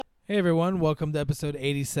Hey everyone, welcome to episode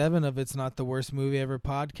 87 of It's Not the Worst Movie Ever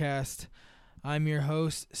podcast. I'm your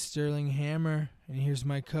host, Sterling Hammer, and here's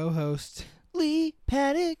my co-host, Lee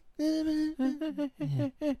Paddock.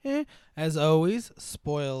 As always,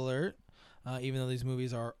 spoiler alert, even though these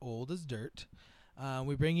movies are old as dirt,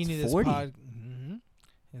 we bring you this 40. Isn't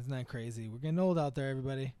that crazy? We're getting old out there,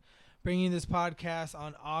 everybody. Bringing you this podcast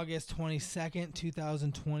on August 22nd,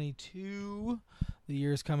 2022. The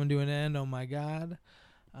year's coming to an end. Oh my God.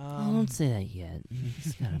 Don't say that yet.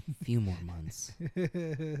 It's got a few more months. I don't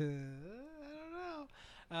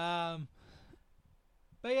know.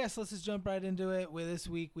 But yes, let's just jump right into it. This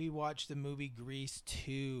week we watched the movie Grease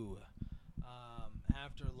 2.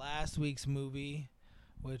 After last week's movie,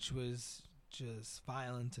 which was just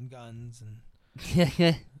violence and guns and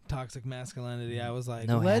toxic masculinity, I was like,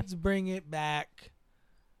 let's bring it back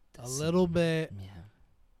a little bit. Yeah.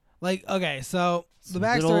 Like, okay, so Some the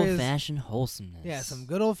backstory good is old-fashioned wholesomeness. yeah, some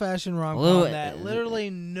good old-fashioned rom-com that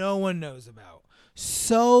literally no one knows about.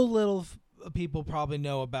 So little people probably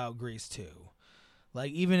know about Grease 2.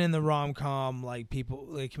 Like, even in the rom-com, like, people,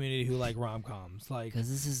 the community who like rom-coms. Like,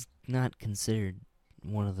 because this is not considered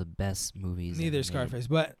one of the best movies. Neither Scarface,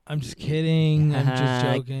 but I'm just kidding. I'm just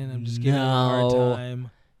joking. I'm just giving him a hard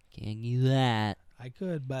time. Can't do that. I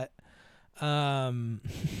could, but I'd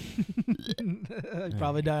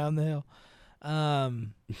probably die on the hill. Die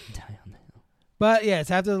on the hill. But yeah, it's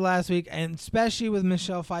after the last week, and especially with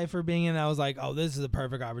Michelle Pfeiffer being in, I was like, "Oh, this is a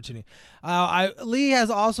perfect opportunity." Lee has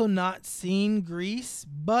also not seen Grease,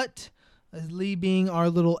 but Lee being our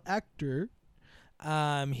little actor,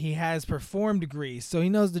 he has performed Grease, so he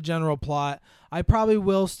knows the general plot. I probably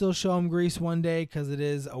will still show him Grease one day because it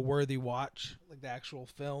is a worthy watch, like the actual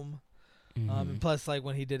film. And plus, like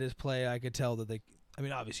when he did his play, I could tell that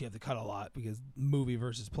obviously you have to cut a lot because movie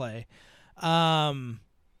versus play.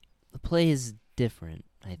 The play is different,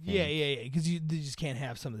 I think. Yeah. Because you just can't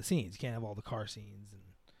have some of the scenes. You can't have all the car scenes, and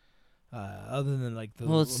other than like the.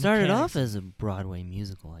 Well, it started off as a Broadway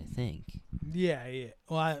musical, I think. Yeah.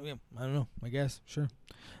 Well, I don't know. I guess sure.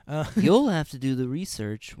 You'll have to do the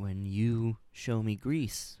research when you show me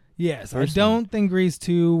Grease. Yes, I don't think Grease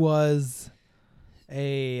 2 was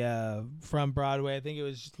from Broadway. I think it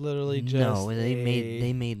was literally just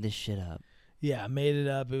they made this shit up. Yeah, made it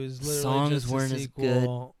up. It was literally songs just weren't a as sequel. good.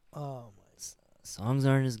 Oh my! Songs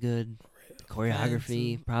aren't as good. The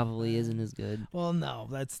choreography probably isn't as good. Well, no,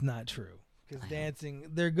 that's not true. Because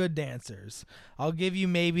they're good dancers. I'll give you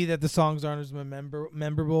maybe that the songs aren't as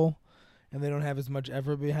memorable, and they don't have as much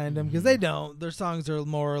effort behind them. Because they don't. Their songs are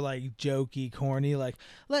more like jokey, corny. Like,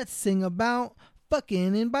 let's sing about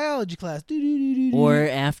fucking in biology class. Or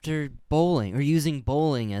after bowling, or using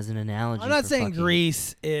bowling as an analogy. I'm not saying fucking.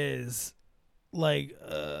 Grease is like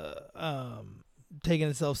taking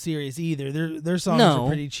itself serious either. Their songs are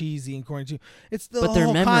pretty cheesy and corny too. It's the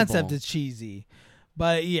whole concept is cheesy.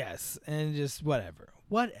 But yes, and just whatever.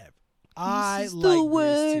 I like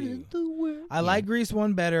Grease 2. I like Grease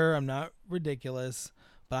 1 better. I'm not ridiculous.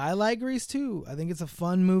 But I like Grease 2. I think it's a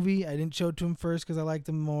fun movie. I didn't show it to him first because I liked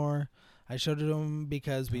him more. I showed it to him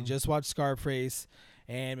because we just watched Scarface,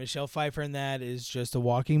 and Michelle Pfeiffer in that is just a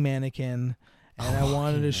walking mannequin. And I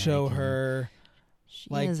wanted to show her she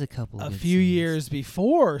has a few years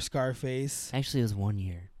before Scarface. Actually, it was 1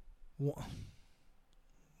 year.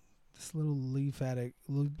 This little Lee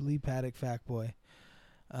Paddock fact boy.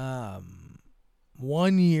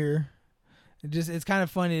 1 year. It's kind of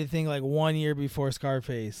funny to think like 1 year before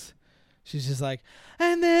Scarface. She's just like,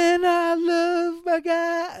 and then I love my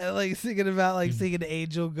guy, like singing about singing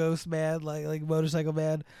Angel Ghost Man, like Motorcycle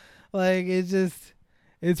Man, like it's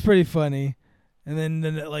pretty funny. And then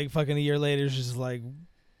like fucking a year later, she's just like,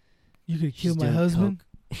 you could kill my husband.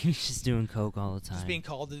 She's doing coke all the time. She's being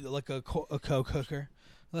called like a coke hooker,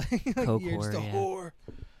 like coke you're just a whore.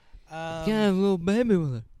 Can't have a little baby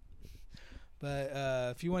with her. But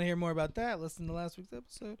if you want to hear more about that, listen to last week's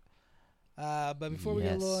episode. But before we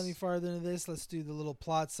get a little any farther into this, let's do the little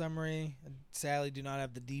plot summary. I sadly do not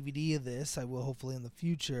have the DVD of this. I will hopefully in the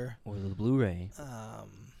future. Or the Blu-ray. I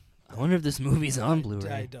wonder if this movie's on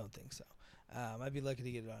Blu-ray. I don't think so. I'd be lucky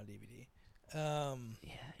to get it on DVD.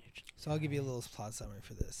 So I'll give you a little plot summary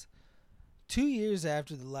for this. 2 years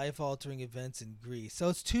after the life-altering events in Greece. So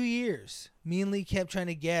it's 2 years. Me and Lee kept trying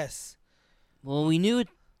to guess. Well, we knew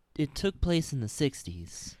it took place in the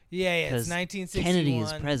 60s. Yeah, it's 1961. Kennedy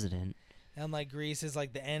is president. And like Greece is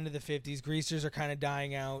like the end of the 50s. Greasers are kind of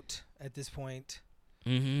dying out at this point.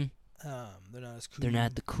 Mm-hmm. They're not as cool. They're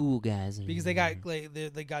not the cool guys anymore. Because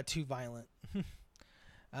they got too violent.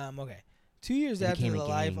 Okay. 2 years after the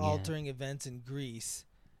life-altering events in Greece,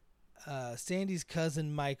 Sandy's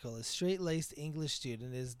cousin Michael, a straight-laced English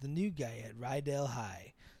student, is the new guy at Rydell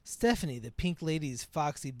High. Stephanie, the Pink Lady's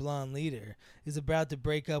foxy blonde leader, is about to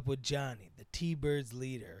break up with Johnny, the T-Birds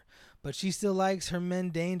leader. But she still likes her men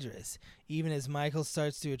dangerous, even as Michael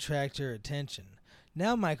starts to attract her attention.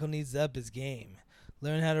 Now Michael needs to up his game.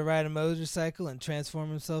 Learn how to ride a motorcycle and transform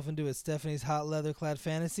himself into a Stephanie's hot leather-clad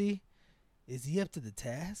fantasy? Is he up to the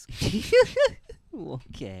task?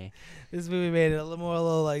 Okay. This movie made it a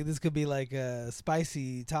little like this could be like a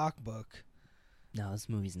spicy talk book. No, this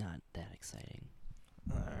movie's not that exciting.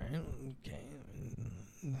 All right, okay.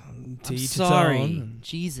 I'm To each its sorry. own.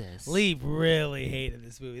 Jesus. Lee really hated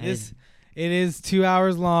this movie. It is 2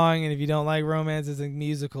 hours long, and if you don't like romances and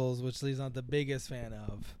musicals, which Lee's not the biggest fan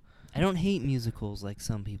of, I don't hate musicals like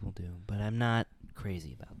some people do, but I'm not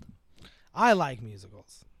crazy about them. I like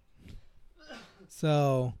musicals.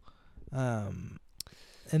 So, and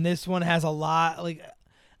this one has a lot. Like,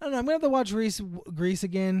 I don't know. I'm gonna have to watch Grease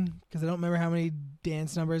again because I don't remember how many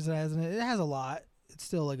dance numbers it has in it. It has a lot. It's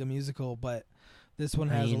still like a musical, but this one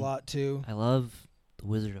has a lot too. I love The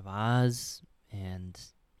Wizard of Oz and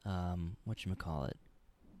whatchamacallit,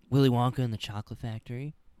 Willy Wonka and the Chocolate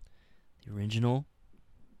Factory, the original.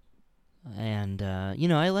 And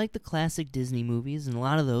I like the classic Disney movies, and a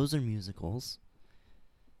lot of those are musicals.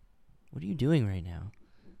 What are you doing right now?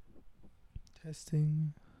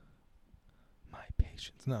 Testing my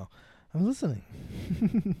patience. No, I'm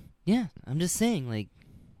listening. Yeah, I'm just saying, like,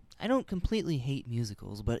 I don't completely hate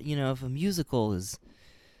musicals, but, if a musical is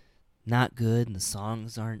not good and the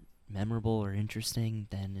songs aren't memorable or interesting,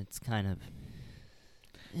 then it's kind of...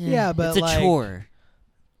 Yeah, but it's a like, chore.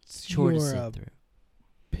 It's Chore to your sit through.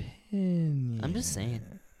 opinion. I'm just saying.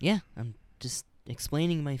 Yeah, I'm just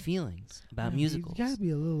explaining my feelings about musicals. You gotta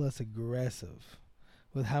be a little less aggressive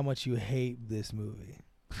with how much you hate this movie.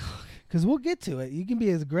 Because we'll get to it. You can be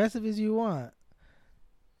as aggressive as you want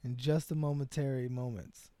in just the momentary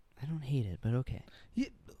moments. I don't hate it, but okay. You're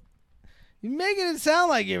making it sound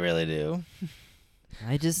like you really do.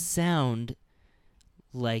 I just sound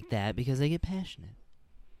like that because I get passionate.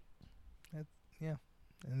 Yeah.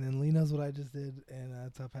 And then Lee knows what I just did, and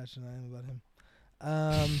that's how passionate I am about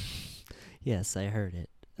him. Yes, I heard it.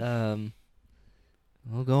 Well,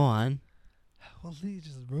 go on. Well, Lee, you're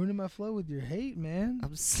just ruining my flow with your hate, man.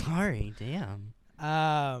 I'm sorry, damn.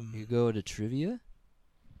 You go to trivia?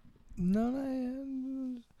 No,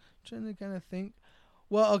 I'm trying to kind of think.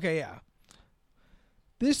 Well, okay, yeah.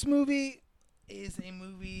 This movie is a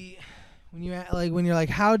movie when you're like,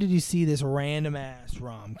 how did you see this random ass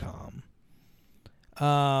rom-com?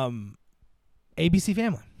 ABC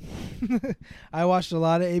Family. I watched a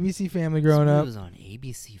lot of ABC Family growing This up. movie was on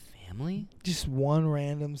ABC Family? Just one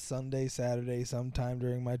random Sunday, Saturday, sometime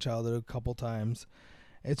during my childhood, a couple times.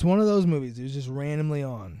 It's one of those movies. It was just randomly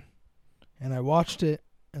on. And I watched it,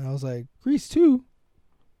 and I was like, Grease 2?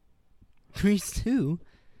 Grease 2?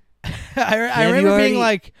 I remember being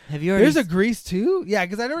like, have you already there's a Grease 2? Yeah,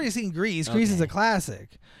 because I'd already seen Grease. Grease is a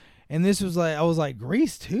classic. And this was like, I was like,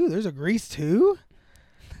 Grease 2? There's a Grease 2?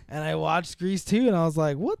 And I watched Grease 2, and I was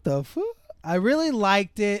like, what the fuck? I really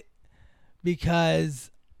liked it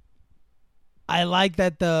because I like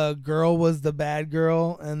that the girl was the bad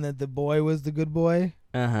girl and that the boy was the good boy.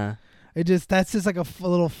 Uh-huh. That's just like a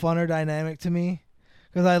little funner dynamic to me.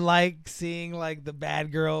 Because I like seeing like the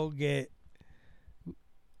bad girl get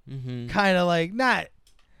kind of like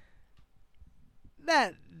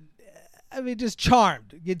just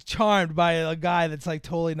charmed. Get charmed by a guy that's like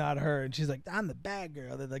totally not her. And she's like, I'm the bad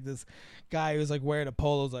girl. Then like this guy who's like wearing a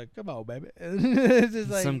polo's like, come on, baby. It's just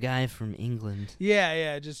like, some guy from England. Yeah,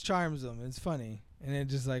 it just charms them. It's funny. And it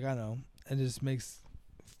just like, I don't know. It just makes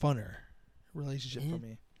funner relationship for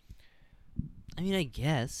me. I mean, I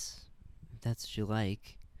guess if that's what you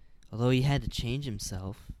like. Although he had to change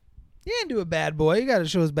himself. He didn't do a bad boy. You got to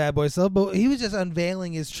show his bad boy self. But he was just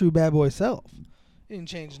unveiling his true bad boy self. He didn't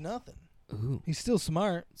change nothing. Ooh. He's still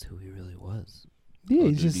smart. That's who he really was. Yeah,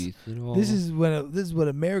 he's just. This is what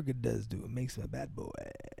America does to him. Makes him a bad boy.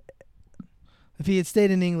 If he had stayed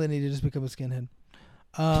in England, he'd just become a skinhead.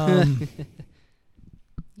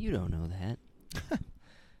 You don't know that.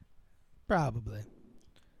 Probably.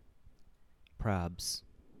 Probs.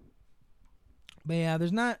 But yeah,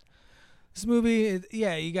 there's not this movie.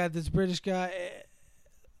 Yeah, you got this British guy.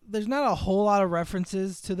 There's not a whole lot of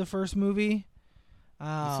references to the first movie.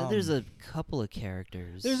 So there's a couple of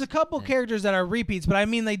characters. There's a couple characters that are repeats, but I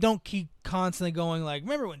mean they don't keep constantly going like,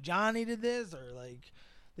 remember when Johnny did this, or like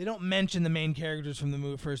they don't mention the main characters from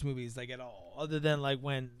the first movies like at all, other than like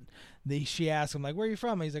when she asks him like, where are you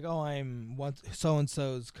from? And he's like, oh, I'm so and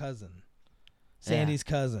so's cousin, Sandy's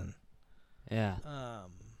cousin. Yeah.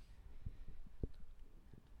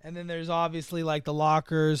 And then there's obviously like the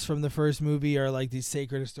lockers from the first movie are like these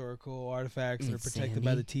sacred historical artifacts that are protected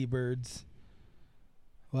by the T-Birds.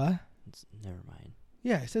 What? Never mind.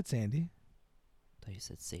 Yeah, I said Sandy. Thought you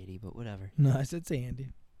said Sadie, but whatever. No, I said Sandy.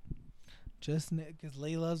 Just because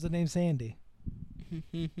Lee loves the name Sandy.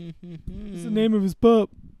 It's the name of his pup.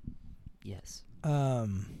 Yes. Sorry.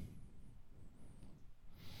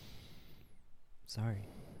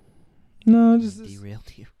 No, just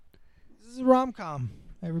derailed you. This is a rom-com,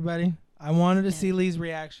 everybody. I wanted to see Lee's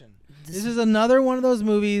reaction. This is another one of those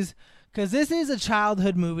movies, because this is a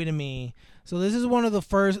childhood movie to me. So this is one of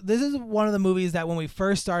the movies that when we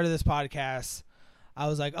first started this podcast, I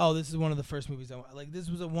was like, oh, this is one of the first movies this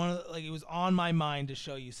was it was on my mind to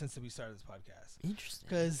show you since we started this podcast. Interesting.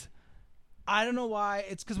 Because I don't know why.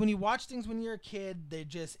 It's because when you watch things when you're a kid, they're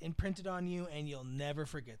just imprinted on you and you'll never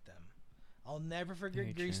forget them. I'll never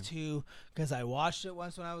forget Grease 2 because I watched it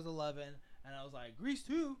once when I was 11 and I was like, Grease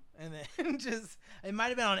 2? And then it might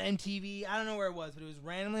have been on MTV. I don't know where it was, but it was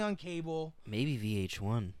randomly on cable. Maybe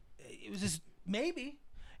VH1. It was just, maybe.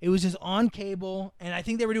 It was just on cable, and I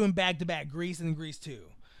think they were doing back-to-back Grease and Grease 2.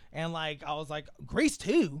 And, like, I was like, Grease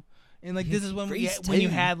 2? And, like, this is when when you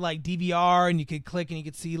had, like, DVR, and you could click and you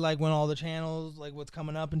could see, like, when all the channels, like, what's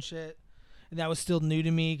coming up and shit. And that was still new to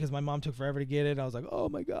me because my mom took forever to get it. I was like, oh,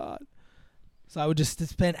 my God. So I would just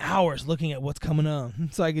spend hours looking at what's coming on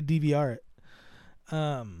so I could DVR it.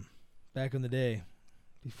 Back in the day,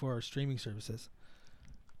 before our streaming services.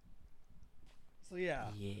 So, yeah.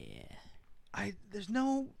 Yeah. There's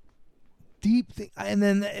no deep thing. And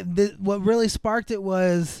then what really sparked it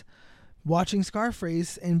was watching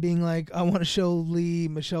Scarface and being like, I want to show Lee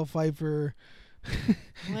Michelle Pfeiffer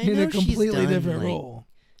in a completely different role.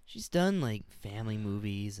 She's done like family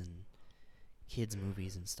movies and kids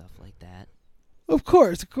movies and stuff like that. Of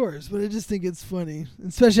course, but I just think it's funny.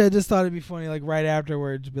 Especially I just thought it'd be funny like right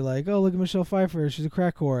afterwards be like, oh, look at Michelle Pfeiffer, she's a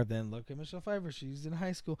crack whore. Then look at Michelle Pfeiffer, she's in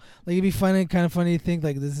high school. Like it'd be funny, kind of funny to think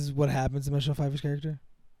like this is what happens to Michelle Pfeiffer's character.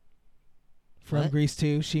 From Grease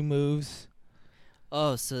 2, she moves.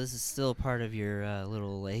 Oh, so this is still part of your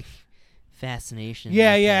little like fascination.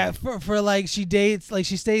 Yeah. For like she dates, like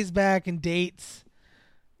she stays back and dates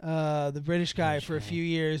the British guy for a few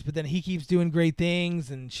years, but then he keeps doing great things,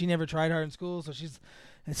 and she never tried hard in school, so she's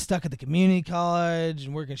stuck at the community college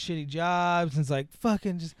and working shitty jobs, and it's like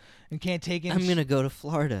fucking just and can't take it. I'm gonna go to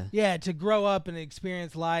Florida. Yeah, to grow up and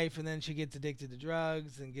experience life, and then she gets addicted to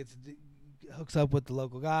drugs and hooks up with the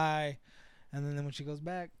local guy, and then when she goes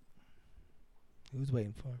back, who's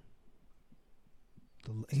waiting for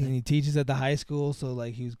him? And he teaches at the high school, so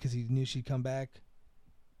like because he knew she'd come back.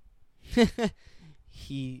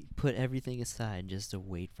 He put everything aside just to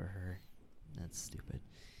wait for her. That's stupid.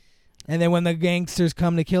 And then when the gangsters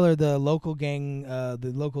come to kill her, the local gang,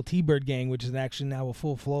 the local T-Bird gang, which is actually now a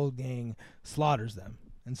full-flow gang, slaughters them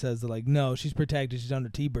and says, like, no, she's protected. She's under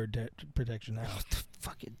T-Bird protection now. The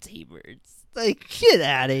fucking T-Birds. Like, get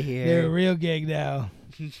out of here. They're a real gang now.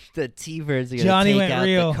 The T-Birds are going to take out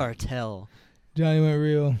the cartel. Johnny went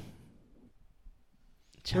real.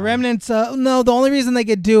 The remnants, no, the only reason they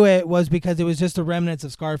could do it was because it was just the remnants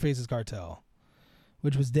of Scarface's cartel,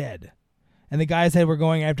 which was dead. And the guys that were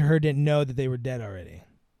going after her didn't know that they were dead already.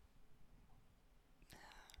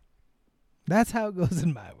 That's how it goes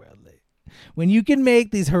in my world, Lee. When you can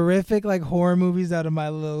make these horrific, like, horror movies out of my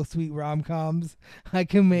little sweet rom-coms, I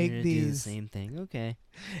can make these. Do the same thing, okay.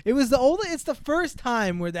 It's the first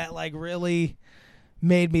time where that, like, really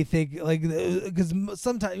made me think, like, because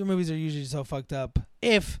sometimes your movies are usually so fucked up.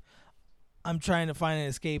 If I'm trying to find an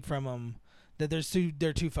escape from them, that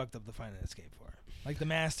they're too fucked up to find an escape for. Like The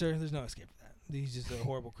Master, there's no escape for that. He's just a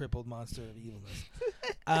horrible, crippled monster of evilness.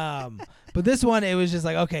 But this one, it was just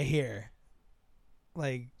like, okay, here,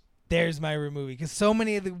 like, there's my movie, because so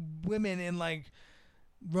many of the women in like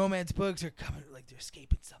romance books are coming, like they're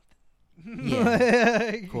escaping something.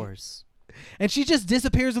 Yeah, of course. And she just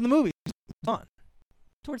disappears in the movie. It's gone.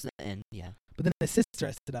 Towards the end, yeah. But then the sister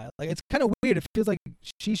has to die. Like, it's kind of weird. It feels like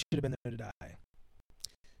she should have been there to die.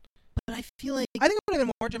 But I feel like I think it would have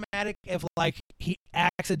been more dramatic if, like, he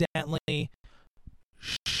accidentally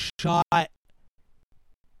shot the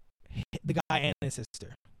guy and his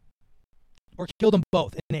sister, or killed them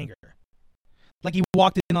both in anger. Like he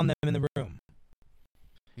walked in on them in the room,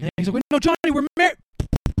 and he's like, "Wait, no, Johnny, we're married."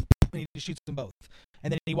 And he just shoots them both,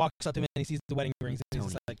 and then he walks up to him and he sees the wedding rings, and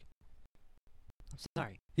he's like, I'm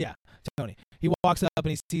sorry. Yeah, Tony. He walks up and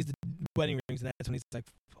he sees the wedding rings, and that's when he's like,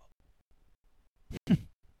 fuck. And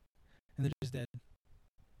they're just dead.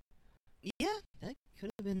 Yeah, that could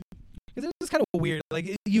have been. Because it was kind of weird.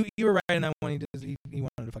 Like, you were right in that one. He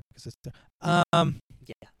wanted to fuck his sister. Yeah.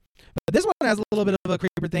 But this one has a little bit of a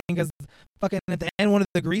creeper thing because fucking at the end, one of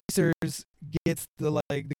the greasers gets the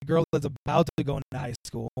girl that's about to go into high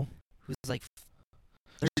school. Who's like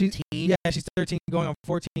 13? 13? Yeah, she's 13 going on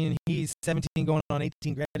 14, and he's 17 going on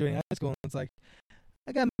 18 graduating high school. And it's like,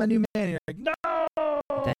 I got my new man. And you're like, no!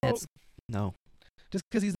 No. Just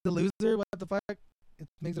because he's the loser, what the fuck? It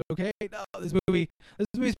makes it okay? No, this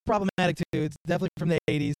movie's problematic too. It's definitely from the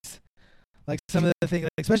 80s. Like some of the things,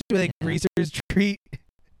 especially with greasers treat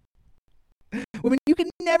women. You can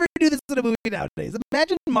never do this in a movie nowadays.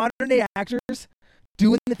 Imagine modern day actors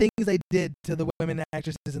doing the things they did to the women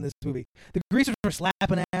actresses in this movie. The greasers were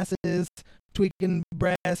slapping asses, tweaking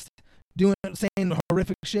breasts, saying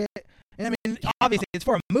horrific shit. And I mean, obviously, it's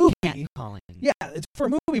for a movie. Catcalling. Yeah, it's for a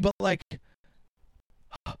movie, but like,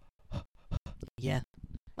 yeah.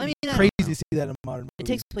 I mean, crazy to see that in a modern movie. It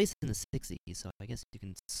takes place in the 60s, so I guess you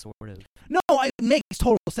can sort of. No, it makes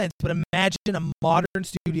total sense. But imagine a modern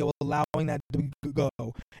studio allowing that to go,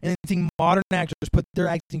 and then seeing modern actors put their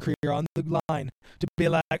acting career on the line to be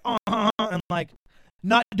like, and like,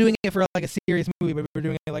 not doing it for like a serious movie, but we're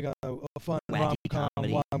doing it like a fun rom-com.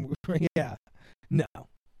 Yeah, no.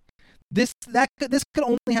 This could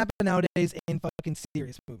only happen nowadays in fucking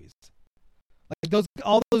serious movies. Like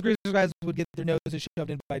all those greaser guys would get their noses shoved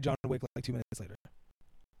in by John Wick like 2 minutes later.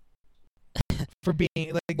 For being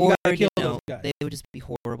like, you gotta kill those guys. They would just be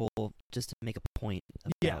horrible just to make a point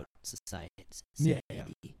about society. Yeah.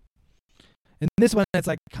 And this one, it's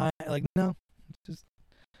like kind of like no, just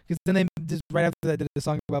because then they just right after that did a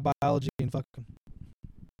song about biology and fuck them,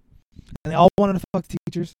 and they all wanted to fuck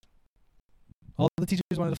teachers. All the teachers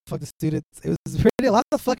wanted to fuck the students. It was really a lot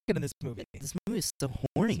of fucking in this movie. This movie is so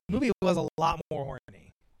horny. This movie was a lot more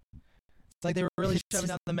horny. It's like they were really shoving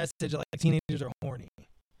out the message like teenagers are horny.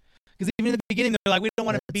 Because even in the beginning, they're like, we don't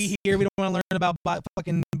want to be here. We don't want to learn about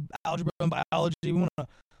fucking algebra and biology. We want to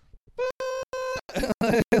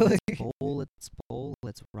bowl.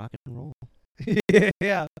 Let's rock and roll.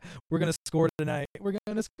 Yeah. We're going to score tonight. We're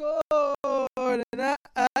going to score tonight.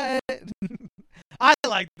 I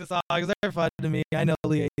like the songs. They're fun to me. I know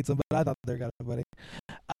Lee hates them, but I thought they were kind of funny.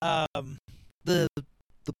 The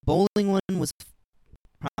bowling one was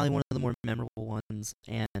probably one of the more memorable ones.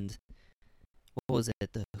 And what was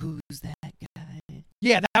it? The Who's That Guy?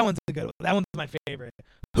 Yeah, that one's a good one. That one's my favorite.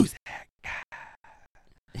 Who's that guy?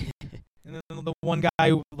 And then the one guy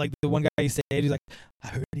he said, he's like, I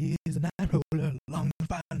heard he is a night roller along the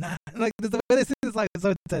fine line. Like, this is like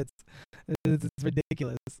so intense. It's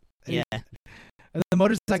ridiculous. Yeah. And the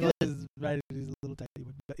motorcycle is right. He's a little tiny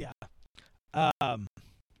one, but yeah. All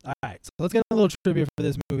right, so let's get a little trivia for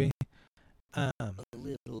this movie. A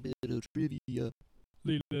little bit of trivia.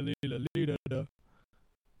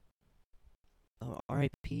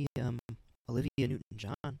 R.I.P. Olivia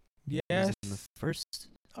Newton-John. Yes. In the first.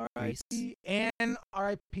 R.I.P. and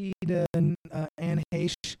R.I.P. to Anne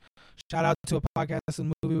Heche. Shout out to a podcast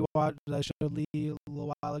and movie we watched that I showed Lee a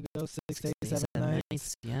little while ago. 6 Days, 7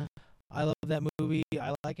 Nights. Yeah. I love that movie.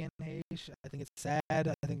 I like Anne Heche. I think it's sad.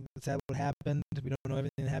 I think it's sad what happened. We don't know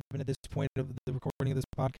everything that happened at this point of the recording of this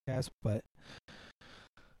podcast, but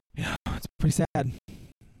yeah, it's pretty sad.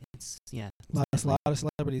 It's a lot of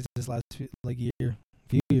celebrities this last few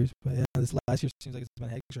years, but yeah, this last year seems like it's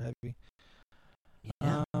been extra heavy.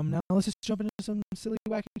 Yeah. Now let's just jump into some silly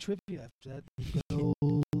wacky trivia after that good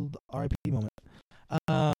old R.I.P. moment.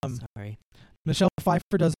 Sorry. Michelle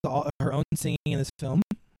Pfeiffer does her own singing in this film.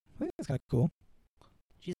 I think that's kind of cool.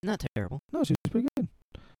 She's not terrible. No, she's pretty good.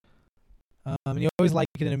 And you always like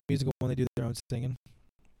it in a musical when they do their own singing.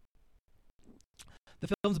 The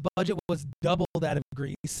film's budget was double that of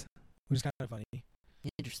Grease, which is kind of funny.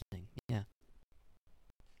 Interesting. Yeah.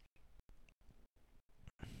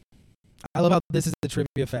 I love how this is the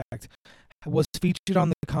trivia fact. Was featured on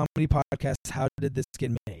the comedy podcast How Did This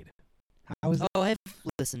Get Made? How is that? Oh, I've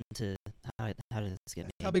listened to How Did This Get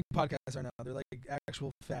Made. How big podcasts are now. They're like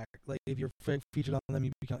actual fact. Like if you're featured on them,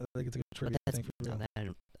 you become like it's a trivia thing for real. I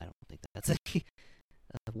don't think that's a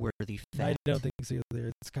worthy fact. I don't think so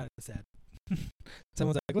either. It's kind of sad.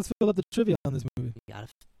 Someone's like, let's fill up the trivia on this movie. You gotta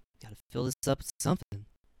fill this up with something.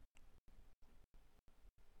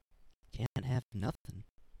 Can't have nothing.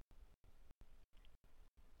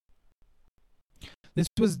 This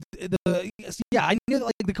was I knew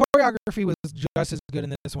like the choreography was just as good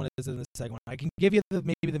in this one as in the second one. I can give you the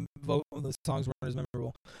songs weren't as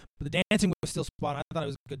memorable, but the dancing was still spot on. I thought it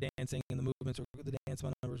was good dancing, and the movements the dance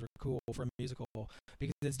numbers were cool for a musical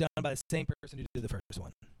because it's done by the same person who did the first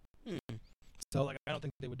one. So like I don't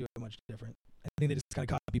think they would do it much different. I think they just kind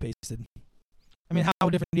of copy pasted. I mean, how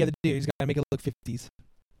different do you have to do? You just gotta make it look 50s.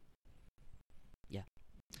 Yeah.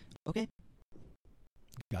 Okay.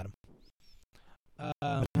 Got him.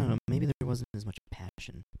 I don't know. Maybe there wasn't as much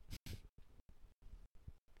passion.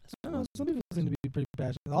 I don't know. Some people seem to be pretty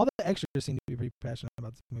passionate. All the extras seem to be pretty passionate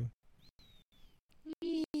about this movie.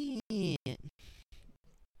 Yeah.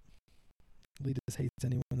 Lee just hates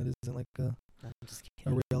anyone that isn't like I'm just a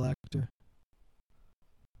kidding. real actor.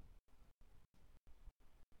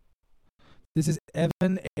 This is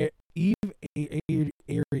Adrian's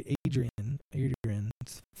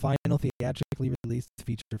final theatrically released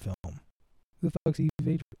feature film. Who the fuck's Eve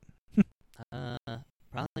Adrian?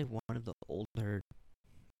 Probably one of the older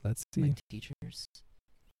Let's see. like teachers.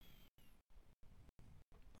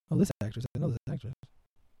 Oh, this actress. I know this actress.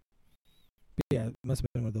 But yeah, it must have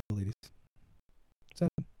been one of the ladies. 7.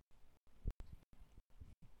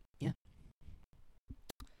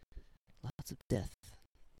 Lots of death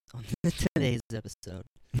on today's episode.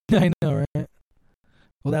 I know, right?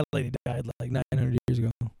 Well, that lady died like 900 years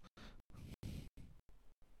ago.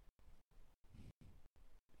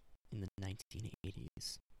 In the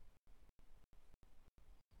 1980s.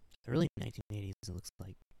 Early 1980s, it looks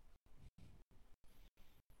like.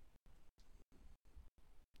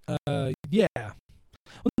 Yeah.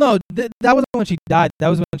 Well, no, that wasn't when she died. That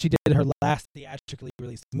was when she did her last theatrically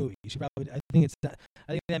released movie. She probably, I think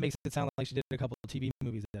that makes it sound like she did a couple of TV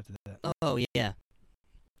movies after that. Oh, yeah.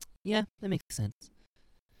 Yeah, that makes sense.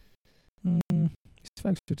 These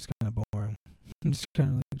facts are just kind of boring. I'm just kind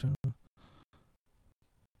of like trying to.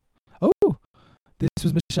 Oh, this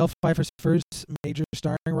was Michelle Pfeiffer's first major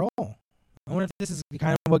starring role. I wonder if this is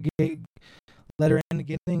kind of what led her into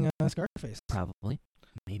getting Scarface. Probably.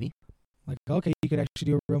 Maybe. Like, okay, you could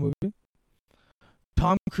actually do a real movie.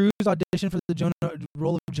 Tom Cruise auditioned for the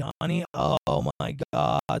role of Johnny. Oh my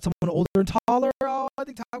God, someone older and taller. Oh, I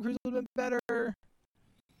think Tom Cruise would have been better.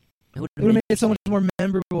 It would have made it so much more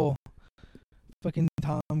memorable. Fucking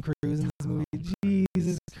Tom Cruise in this movie.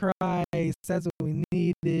 Jesus Christ, that's what we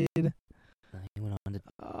needed. He went on to.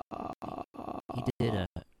 He did a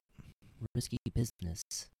Risky Business,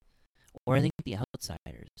 or I think The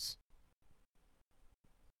Outsiders.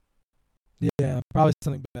 Yeah, probably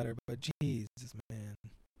something better, but Jesus, man.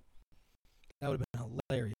 That would have been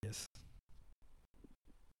hilarious.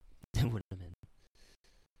 That would have been.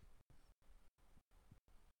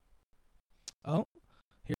 Oh,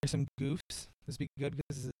 here's some goofs. This would be good because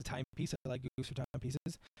this is a timepiece. I like goofs for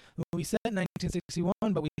timepieces. The movie set in 1961,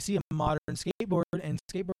 but we see a modern skateboard, and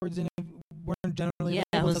skateboards weren't generally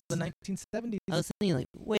available until the 1970s. I was thinking, like,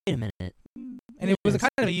 wait a minute. And it was a kind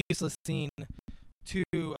of a useless scene to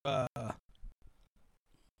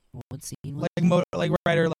what scene was it? like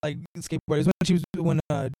rider like skateboarders when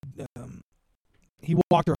he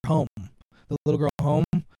walked her home, the little girl home.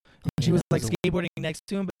 And she was like skateboarding next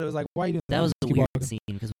to him, but it was like, why are you doing that? That was a weird walking. scene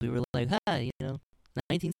because we were like,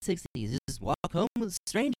 1960s, just walk home with a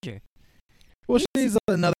stranger. Well, she's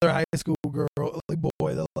another high school girl, like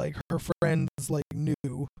boy that like her friends like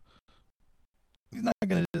knew. He's not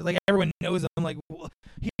gonna like everyone knows him. Like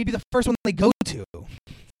he'd be the first one they go to.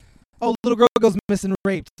 Oh, little girl goes missing,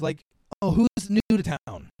 raped. Like, oh, who's new to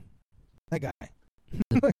town? That guy.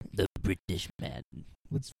 The British man.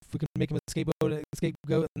 Let's fucking make him a scapegoat,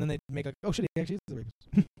 and then they make like, oh shit, he actually is a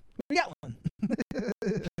rapist. We got one.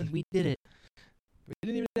 We did it. We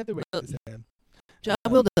didn't even have to wait this time. Job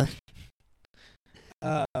well done.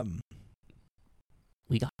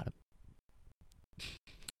 We got him.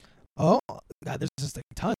 Oh God, there's just like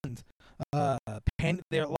tons.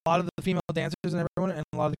 There are a lot of the female dancers and everyone, and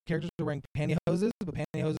a lot of the characters are wearing pantyhoses, but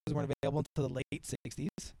pantyhoses weren't available until the late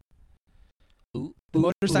 60s. The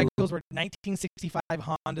motorcycles were 1965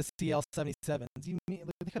 Honda CL77s. They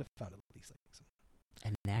could have found at least like some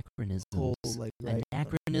Anachronisms. cool, like, right?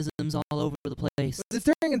 Anachronisms all over the place. But it's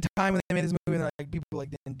during a time when they made this movie, and like people like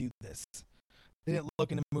didn't do this. They didn't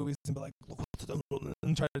look into movies and be like, look what's done,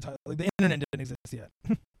 and try to tie. Like the internet didn't exist yet.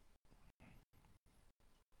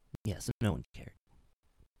 Yeah, so no one cared.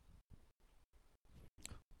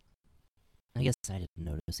 I guess I didn't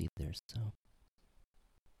notice either, so.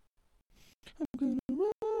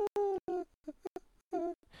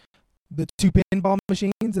 The 2 pinball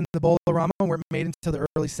machines and the Bowl-O-Rama weren't made until the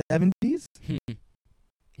early 70s.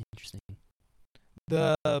 Interesting.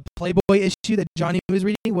 The Playboy issue that Johnny was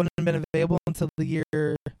reading wouldn't have been available until the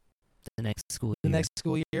next school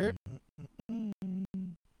year. They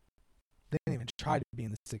didn't even try to be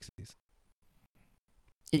in the 60s.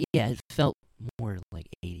 It felt more like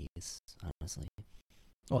 80s, honestly.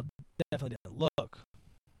 Well, it definitely didn't look.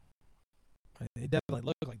 It definitely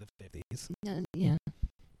looked like the 50s. Yeah.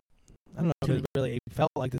 I don't know if it really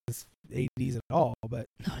felt like this 80s at all, but...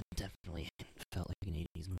 No, it definitely felt like an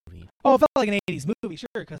 80s movie. Oh, it felt like an 80s movie, sure,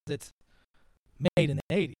 because it's made in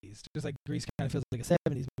the 80s. Just like Grease kind of feels like a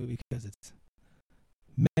 70s movie because it's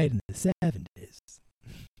made in the 70s.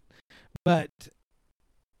 But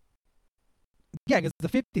yeah, because the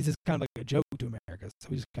 50s is kind of like a joke to America. So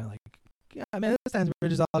we just kind of like, yeah, man, this time we're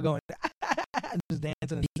just all going and just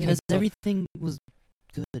dancing. And Because singing. everything was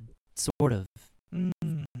good, sort of.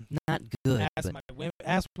 Not good, but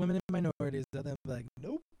Ask women and minorities. They'll be like,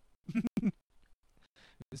 nope. It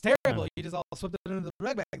was terrible. You just all swept it under the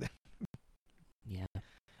rug back then. yeah.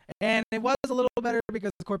 And it was a little better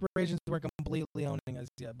because corporations weren't completely owning us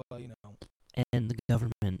yet, but And the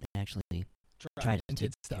government actually tried to and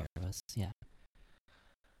take did stuff. care of us. Yeah.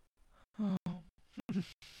 Oh.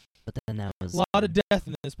 But then that was... A lot of death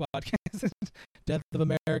in this podcast. Death of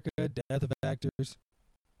America, death of actors,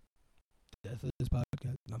 death of this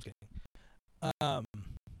podcast. No, I'm just kidding.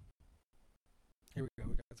 Here we go.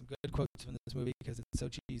 We got some good quotes from this movie because it's so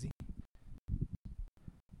cheesy.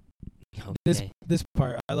 Okay. This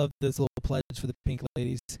part, I love this little pledge for the Pink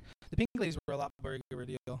Ladies. The Pink Ladies were a lot bigger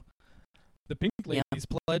deal. The Pink Ladies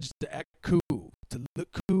pledged to act cool, to look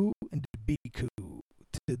cool, and to be cool.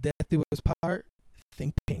 To the death do us part,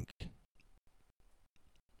 think pink.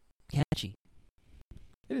 Catchy.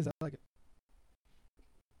 It is. I like it.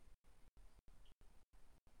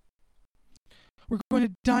 We're going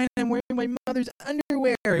to dine. I'm wearing my mother's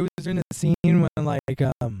underwear. It was in a scene when the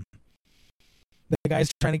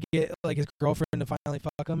guy's trying to get his girlfriend to finally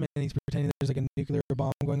fuck him, and he's pretending there's a nuclear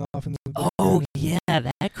bomb going off in the. Oh yeah,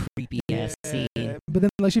 that creepy ass scene. But then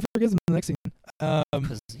she forgets him in the next scene.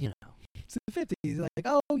 Because It's the 50s. Like,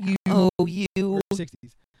 oh you. you. Or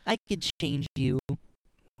 60s. I could change you.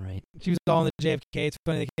 Right. She was all in the JFK. It's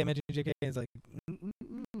funny they can't mention JFK. It's like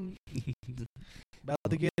about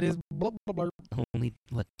to get his blah blah blah. Only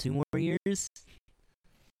 2 more years?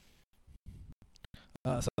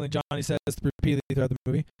 Something Johnny says repeatedly throughout the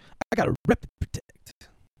movie. I got a rep to protect.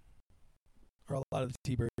 Or a lot of the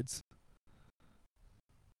T-Birds.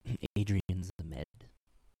 Adrian Zmed.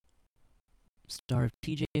 Star of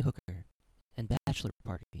T.J. Hooker and Bachelor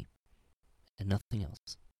Party. And nothing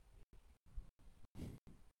else.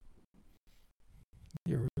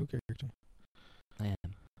 You're a real character. I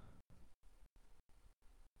am.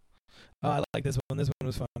 Oh, I like this one. This one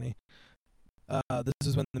was funny. This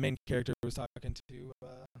is when the main character was talking to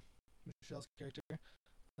Michelle's character.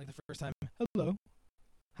 Like the first time. Hello.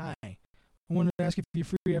 Hi. I wanted to ask if you're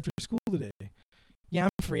free after school today. Yeah, I'm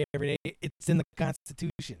free every day. It's in the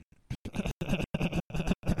Constitution.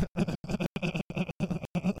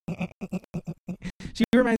 She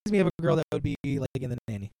reminds me of a girl that would be like in The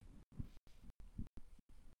Nanny.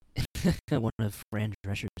 One of Fran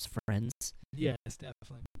Drescher's friends. Yes,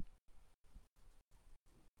 definitely.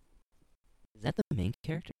 Is that the main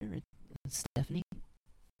character? Stephanie?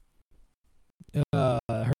 Her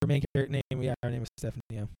main character name, her name is Stephanie.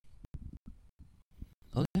 Yeah.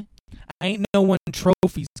 Okay. I ain't no one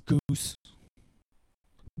trophies, Goose.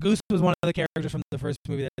 Goose was one of the characters from the first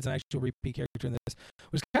movie that's an actual repeat character in this,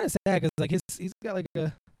 which is kind of sad because he's got like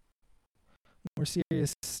a more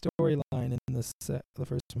serious storyline in the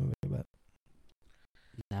first movie, but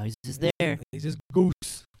Now he's just there. He's just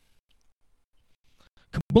Goose.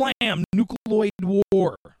 Kablam! Nucleoid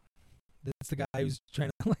war. That's the guy who's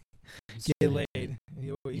trying to get laid.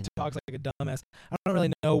 He talks like a dumbass. I don't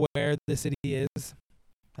really know where the city is.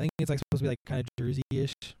 I think it's supposed to be kind of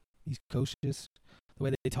Jersey-ish, East Coast-ish. The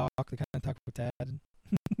way they talk, they kind of talk with Tad.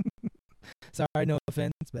 Sorry, no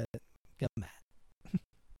offense, but get mad.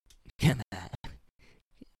 Get that.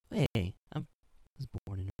 Hey, I was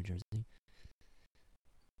born in New Jersey.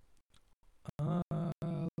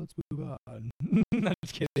 Let's move on. Not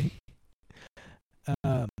just kidding.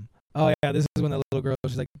 Oh yeah, this is when the little girl,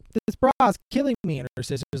 she's like, this bra's killing me, and her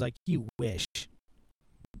sister's like, you wish.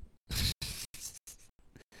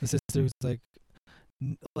 The sister was like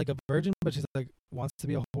a virgin, but she's wants to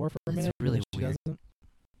be a whore for a minute. Really but she weird. doesn't.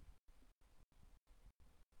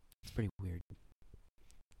 It's pretty weird.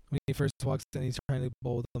 When he first walks in, he's trying to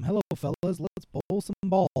bowl with them. Hello, fellas, let's bowl some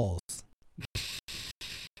balls.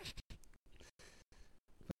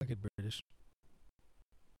 Fucking British.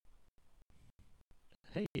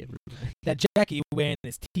 Hey, everybody. That jacket you wearing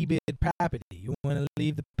is T-bid property. You want to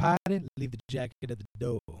leave the party? Leave the jacket at the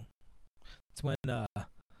door. It's when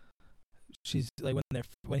she's like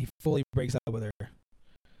when he fully breaks up with her.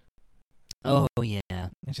 Oh yeah.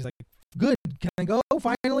 And she's like, "Good, can I go?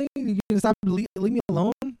 Finally, you gonna stop? Leave me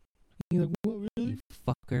alone." He's like, "What, really?" You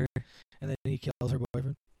fucker. And then he kills her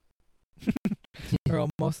boyfriend, or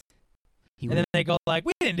almost. He And then they go like,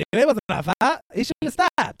 "We didn't do it. It wasn't our fault. He should have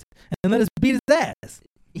stopped and let us beat his ass."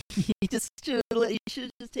 You should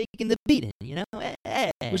have just taken the beating, you know?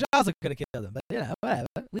 Which also could have killed him, but whatever.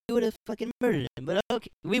 We would have fucking murdered him, but okay.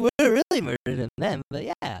 We would have really murdered him then, but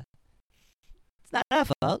yeah. It's not our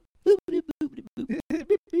fault. Boop-a-doop, boop-a-doop, boop.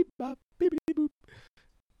 Beep, beep, bop, beep, beep, boop.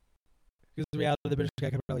 Because the reality, the British guy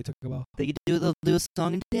could probably took a while. They'll do a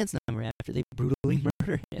song and dance number after they brutally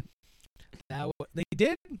murder him. They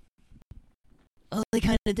did? Oh, they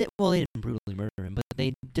kind of did. Well, they didn't brutally murder him, but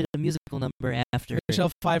they did a musical number after.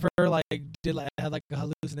 Michelle Pfeiffer had like a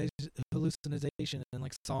hallucination and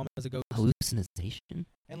like saw him as a ghost. Hallucination?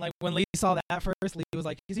 And like when Lee saw that first, Lee was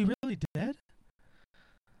like, "Is he really dead?"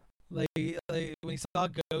 Like when he saw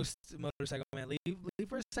Ghost Motorcycle Man, Lee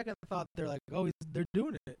for a second thought they're like, "Oh, they're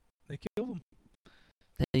doing it. They killed him."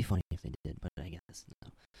 That'd be funny if they did, but I guess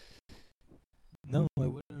No, it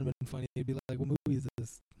wouldn't have been funny. It'd be like, "What movie is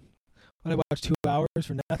this? What, I watched 2 hours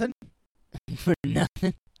for nothing?" For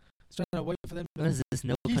nothing. I was trying to wait for them to What is this?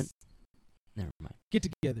 No pun. Never mind. get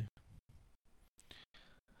together.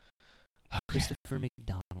 Christopher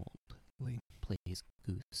McDonald Lee. plays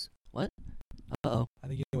Goose. What? Uh-oh. I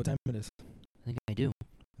think you know what time it is. I think I do.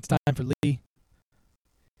 It's time for Lee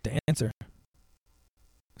to answer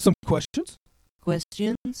some questions.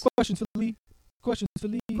 Questions? Questions for Lee. Questions for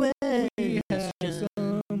Lee. We have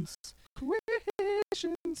some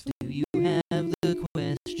questions for Do you have the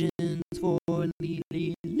questions for Lee?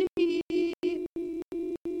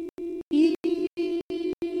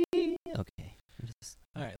 Okay.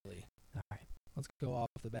 All right, Lee. All right. Let's go off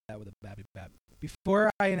the bat with a babby bab. Before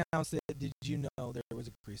I announced it, did you know there was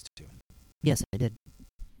a Grease 2? Yes, I did.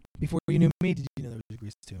 Before you knew me, did you know there was a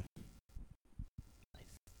Grease 2?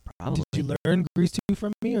 Probably. Did you learn Grease 2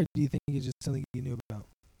 from me, or do you think it's just something you knew about?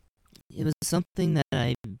 It was something that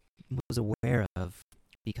I was aware of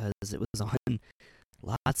because it was on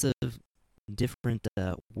lots of different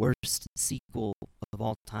worst sequel of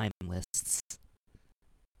all time lists.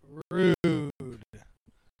 Rude.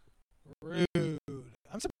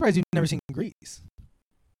 I'm surprised you've never seen Grease.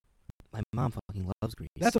 My mom fucking loves Grease.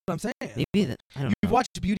 That's what I'm saying. Maybe that I don't You've know.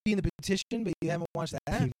 watched Beauty and the Beautician, but you haven't watched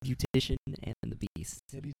that. Beautician and the Beast.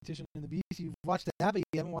 The Beautician and the Beast. You've watched that, but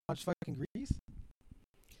you haven't watched fucking Grease.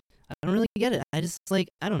 I don't really get it. I just I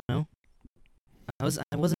don't know. I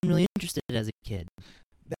wasn't really interested as a kid.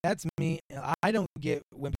 That's me. I don't get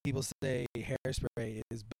when people say Hairspray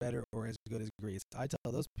is better or as good as Grease. I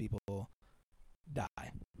tell those people, die.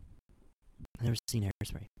 I've never seen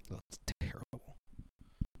Hairspray. Oh, it's terrible.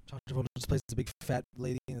 John Travolta just plays this big fat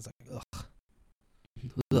lady, and it's like, ugh.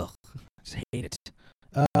 Ugh. I just hate it.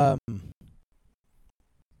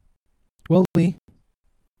 Well, Lee.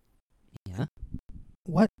 Yeah.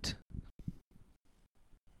 What?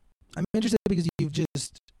 I'm interested because you've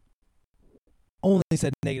just only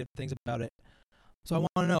said negative things about it. So I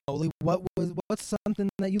want to know, Lee, what's something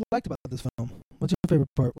that you liked about this film? What's your favorite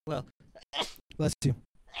part? Well, Bless you.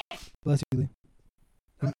 Bless you, Lee.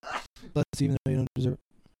 Bless you, even though you don't deserve it.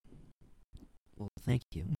 well, thank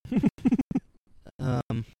you.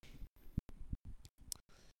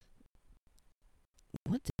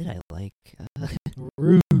 What did I like?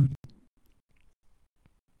 Rude.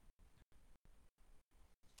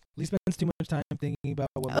 Lee spends too much time thinking about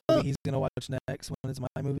what movie he's going to watch next when it's my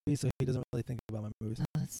movie, so he doesn't really think about my movies.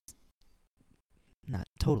 That's not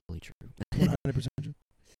totally true. 100% true.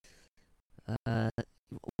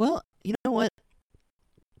 Well, you know what?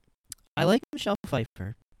 I like Michelle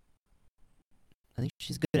Pfeiffer. I think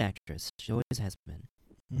she's a good actress. She always has been.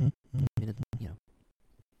 Mm-hmm. I mean, you know,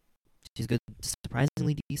 she's a good,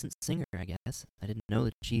 surprisingly decent singer, I guess. I didn't know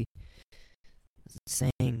that she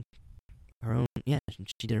sang her own. Yeah,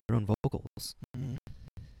 she did her own vocals. Mm-hmm.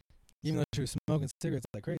 Even though she was smoking cigarettes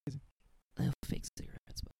like crazy. Fake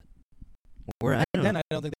cigarettes, but or I Back don't then, know.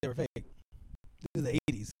 I don't think they were fake. This is the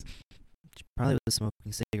 80s. She probably was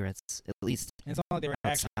smoking cigarettes at least. And it's not like they were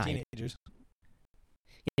actually Outside. teenagers.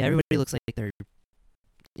 Yeah, everybody looks like they're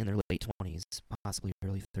in their late 20s, possibly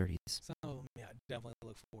early 30s. Some of them, yeah, definitely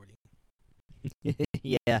look 40.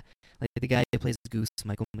 Yeah, like the guy who plays Goose,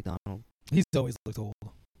 Michael McDonald. He's always looked old.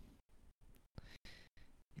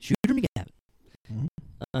 Shooter McGavin. Mm-hmm.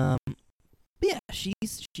 But yeah,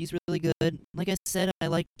 she's really good. Like I said, I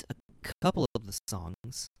liked a couple of the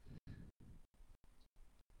songs.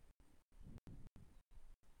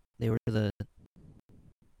 They were the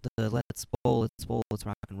let's bowl, let's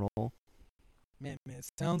rock and roll. Man, it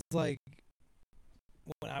sounds like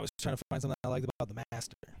when I was trying to find something I liked about The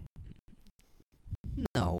Master.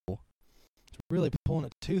 No. It's really pulling a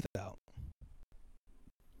tooth out.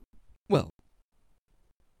 Well,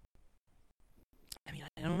 I mean,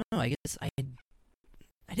 I don't know. I guess I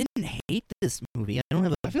didn't hate this movie. I don't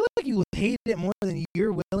have a feel like you hate it more than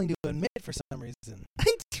you're willing to admit for some reason.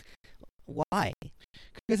 Why?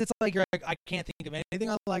 Because it's like you're like, I can't think of anything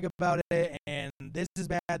I like about it, and this is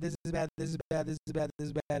bad, this is bad, this is bad, this is bad, this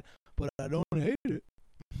is bad, but I don't hate it.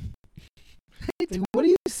 Like, what are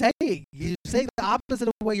you saying? You say the opposite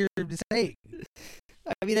of what you're saying.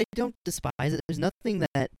 I mean, I don't despise it. There's nothing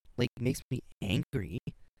that like makes me angry.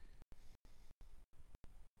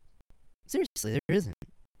 Seriously, there isn't.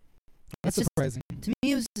 That's It's surprising. Just, to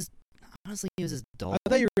me, it was just honestly, it was just dull. I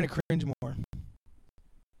thought you were gonna cringe more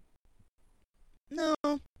No,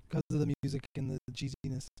 because of the music and the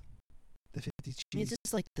cheesiness, the 50s I mean, cheese. it's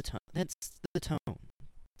just like the tone. That's the tone.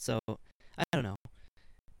 So I don't know.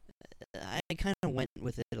 I kind of went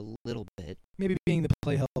with it a little bit. Maybe being the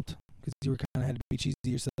play helped because you were kind of had to be cheesy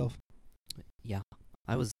yourself. Yeah,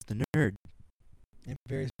 I was the nerd. And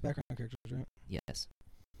various background characters, right? Yes.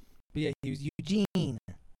 But yeah, he was Eugene,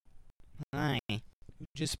 Hi. who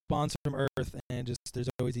just spawns from Earth, and just there's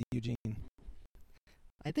always a Eugene.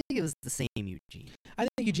 I think it was the same Eugene. I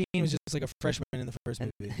think Eugene was just like a freshman in the first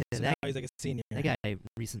And movie. So that- now he's like a senior. That guy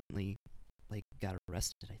recently, like, got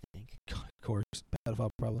arrested. I think. God, of course,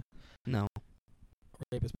 pedophile probably, No,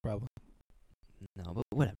 rapist probably, no, but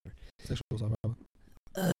whatever. sexual assault probably,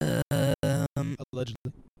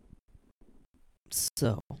 allegedly.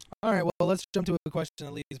 So All right, well, let's jump to a question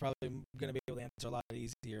that Lee's probably going to be able to answer a lot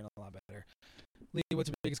easier and a lot better. Lee, what's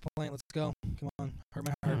your biggest complaint? Let's go. Come on, hurt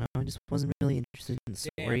my I heart. don't know. I just wasn't really interested in the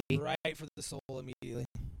Damn, story. right for the soul immediately.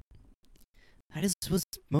 I just was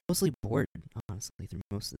mostly bored, honestly, through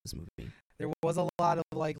most of this movie. There was a lot of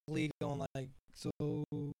like Lee going like, so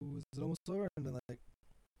is it almost over? And then like,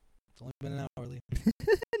 it's only been an hour, Lee.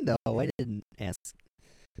 No, I didn't ask.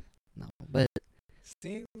 No, but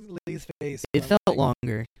Seeing Lee's face, it when, felt like,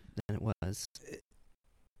 longer than it was.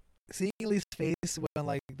 Seeing Lee's face when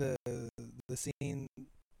like the scene,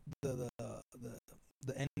 the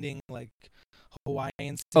ending like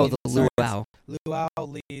Hawaiian scene. Oh, the starts, luau. Luau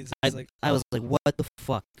Lee's I like, I was like, what the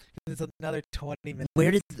fuck? it's another 20 minutes.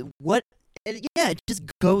 Where did what? Yeah, it just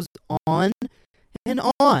goes on and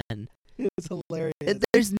on. It's hilarious. And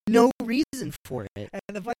there's no reason for it.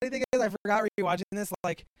 And the funny thing is, I forgot rewatching this.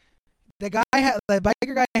 Like, the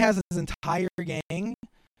biker guy has his entire gang,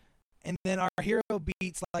 and then our hero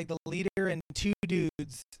beats like the leader and two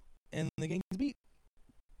dudes, and the gang's beat.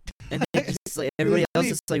 And it just like everybody else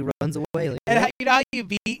just like runs away. Like, And what? you know how you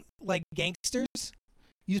beat like gangsters?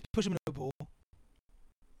 You just push them in a pool.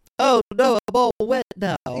 Oh no, I'm all wet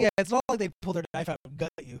now. Yeah, it's not like they pull their knife out and gut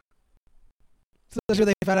you. So I'm sure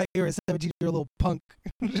they found out you were a 17-year-old little punk.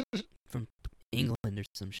 England or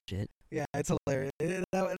some shit. Yeah, it's hilarious.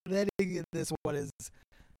 The ending in this one is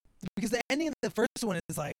because the ending of the first one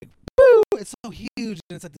is like, woo! It's so huge, and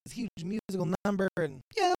it's like this huge musical number, and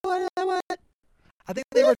yeah, what? I think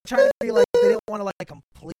they were trying to be like they didn't want to like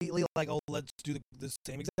completely like, oh, let's do the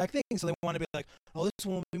same exact thing. So they want to be like, oh, this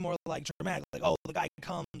one will be more like dramatic, like, oh, the guy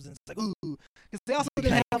comes and it's like, ooh, because they also The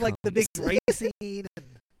didn't guy have like the big comes. race scene. And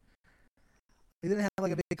they didn't have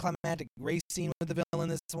like a big climactic race scene with the villain in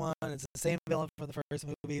this one. It's the same villain for the first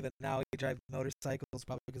movie, but now he drives motorcycles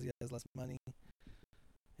probably because he has less money. And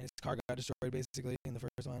his car got destroyed basically in the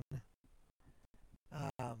first one.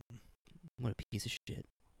 What a piece of shit.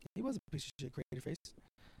 He was a piece of shit, creative face.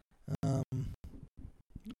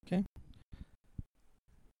 Okay.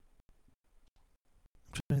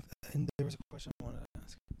 I'm trying to and there was a question I wanted to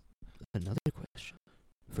ask. Another question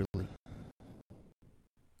for Lee.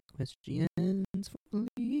 Questions for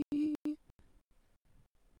Lee.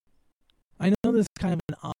 I know this is kind of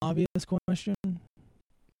an obvious question,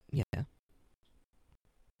 Yeah.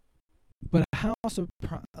 but how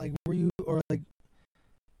surprised, like, were you, or like,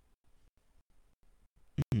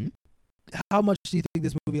 hmm how much do you think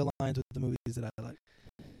this movie aligns with the movies that I like?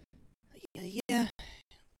 Yeah.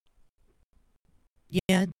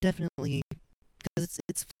 Yeah, definitely. Because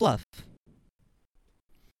it's fluff.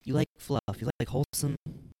 You like fluff. You like wholesome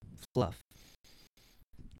fluff.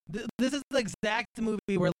 This is the exact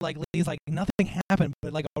movie where like Lee's like nothing happened,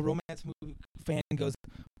 but like a romance movie fan goes,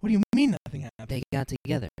 "What do you mean nothing happened?" They got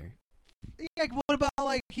together. Like, what about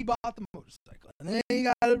like he bought the motorcycle and then he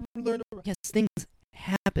got to learn to ride? Yes, things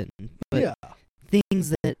happen, but Yeah,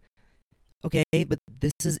 things that okay, but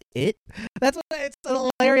this is it. that's what it's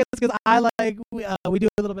hilarious because I like we do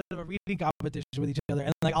a little bit of a reading competition with each other,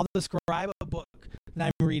 and like I'll describe a book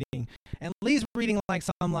that I'm reading, and Lee's reading like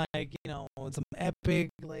some like some epic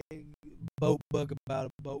like boat book about a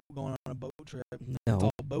boat going on a boat trip. It's No,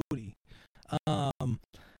 all boaty.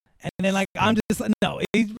 And then like I'm just like, no,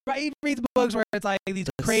 he reads books where it's like these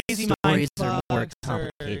The crazy mind stories are more fucks or-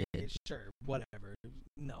 complicated. sure, whatever.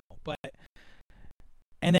 No, but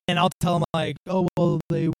and And then I'll tell them like, oh well,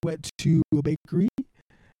 they went to a bakery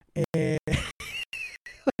and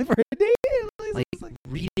for a date. Like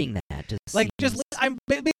reading that just Like seems, just I'm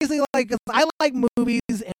basically like 'cause I like movies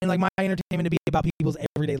and like my entertainment to be about people's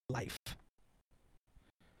everyday life.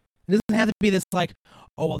 It doesn't have to be this like,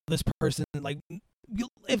 oh well, this person like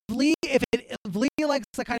if Lee likes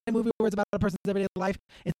the kind of movie where it's about a person's everyday life,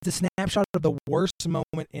 it's a snapshot of the worst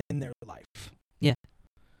moment in their life. Yeah.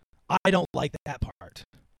 I don't like that part.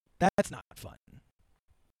 That's not fun.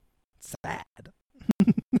 Sad.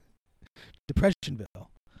 Depressionville.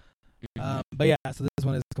 But yeah, so this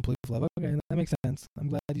one is complete flub. Okay, that makes sense. I'm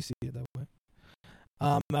glad you see it that way.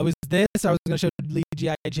 I was going to show Lee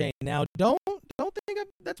G.I. Jane. Now, don't think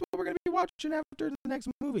that's what we're going to be watching after the next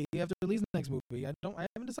movie, after Lee's next movie. I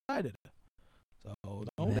haven't decided. So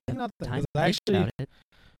don't think nothing. Time I actually, about it.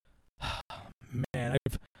 man,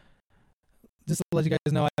 just to let you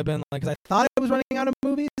guys know, I've been like, because I thought I was running out of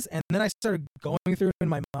movies, and then I started going through in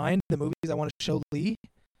my mind the movies I want to show Lee.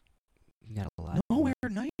 You got a lot. Nowhere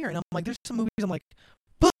near. And I'm like, there's some movies I'm like,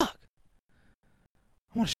 fuck. I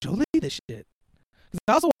want to show Lee this shit. Because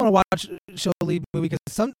I also want to show Lee movie because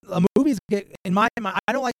some movies get in my mind.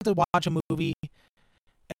 I don't like to watch a movie.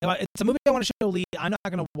 If it's a movie I want to show Lee, I'm not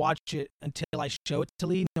going to watch it until I show it to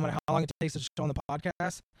Lee, no matter how long it takes to show on the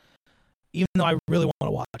podcast. Even though I really want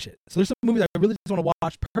to watch it. So there's some movies I really just want to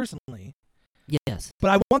watch personally. Yes.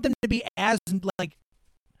 But I want them to be as like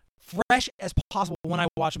fresh as possible when I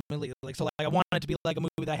watch them. Like so, like I want it to be like a movie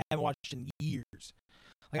that I haven't watched in years.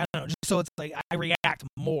 Like I don't know, just so it's like I react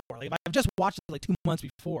more. Like if I've just watched it like 2 months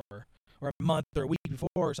before, or a month or a week before,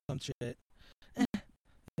 or some shit, it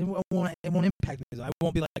won't impact me. I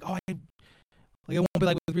won't be like, oh, it won't be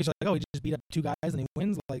like with Reese, like, oh, he just beat up 2 guys and he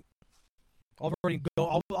wins. Like I'll already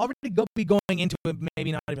be going into it,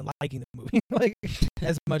 maybe not even liking the movie like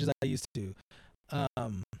as much as I used to.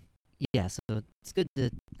 Yeah, so it's good to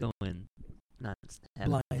go in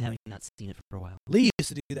having not seen it for a while. Lee used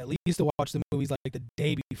to do that. Lee used to watch the movies like the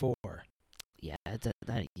day before. Yeah, that's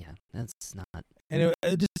not. And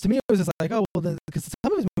it just to me, it was just like, oh well, because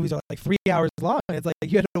some of his movies are like 3 hours long. It's like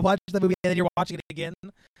you had to watch the movie and then you're watching it again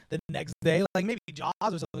the next day. Like maybe Jaws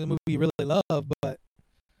or something, a movie you really love, but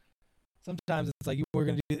sometimes it's like you were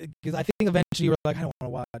gonna do because I think eventually you were like, I don't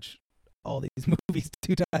want to watch all these movies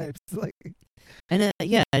 2 times. Like, and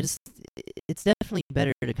it's definitely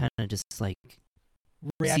better to kind of just like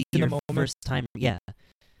react see in your the moment. first time. Yeah,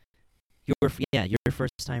 your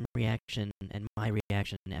first time reaction and my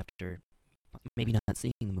reaction after maybe not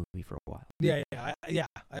seeing the movie for a while.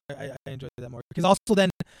 I enjoy that more because also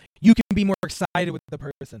then you can be more excited with the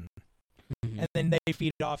person, and then they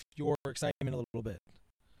feed off your excitement a little bit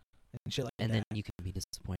and shit like that. And then you can be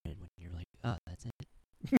disappointed when you're like, oh, that's it.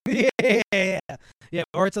 yeah,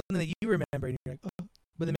 or it's something that you remember and you're like, oh,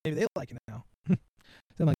 but then maybe they like it now,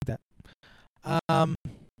 something like that. But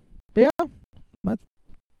yeah,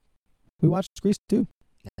 we watched Grease 2.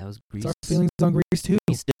 That was Grease. It's our feelings on Grease 2.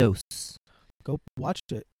 Grease Dose. Go watch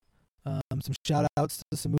it. Some shout outs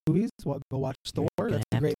to some movies. Go watch Thor. That's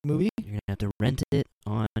a great movie. You're going to have to rent it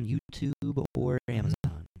on YouTube or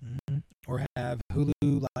Amazon. Mm-hmm. Or have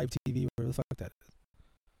Hulu Live TV, whatever the fuck that is.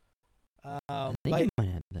 I think you might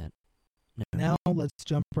have that. Now let's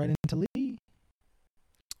jump right into Lee.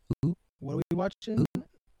 Ooh. What are we watching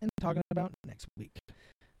and talking about next week?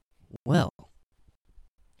 Well,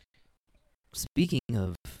 speaking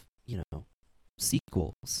of,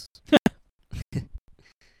 sequels,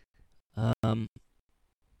 and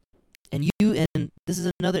this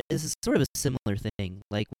is sort of a similar thing,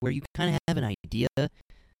 like where you kind of have an idea of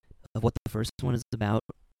what the first one is about.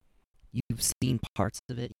 You've seen parts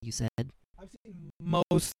of it, you said. I've seen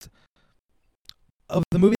most of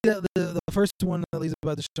the movie. The first one that Lee's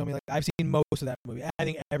about to show me, like I've seen most of that movie. I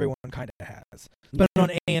think everyone kind of has. It's been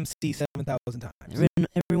on AMC 7,000 times.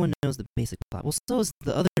 Everyone knows the basic plot. Well, so is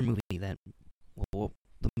the other movie the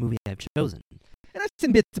movie I've chosen. And I've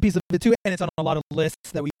seen bits and pieces of it too, and it's on a lot of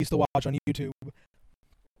lists that we used to watch on YouTube.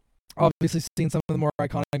 Obviously seen some of the more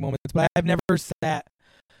iconic moments, but I've never sat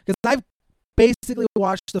because I've basically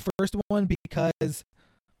watched the first one because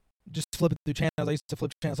just flipping through channels. I used to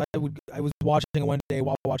flip channels. I was watching it one day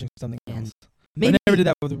while watching something else. Maybe, I never did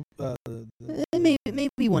that with.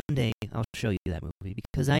 Maybe one day I'll show you that movie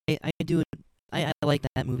because I like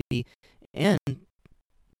that movie, and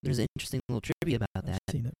there's an interesting little trivia about that.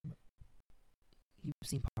 I've seen it. You've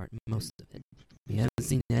seen most of it. You haven't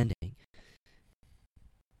seen the ending.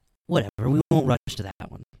 Whatever, we won't rush to that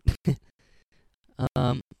one.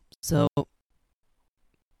 So,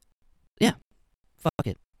 yeah, fuck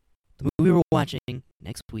it. The movie we're watching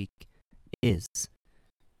next week is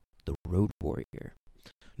The Road Warrior.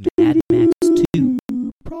 Mad Max 2.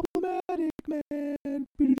 Problematic man.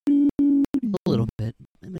 A little bit.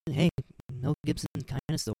 I mean, hey, Mel Gibson kind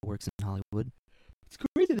of still works in Hollywood. It's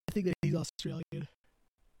crazy to think that he's Australian.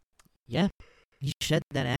 Yeah, he shed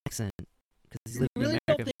that accent because he's You lived in really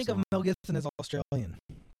America don't think for of so Mel long. Gibson as Australian.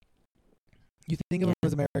 You think of him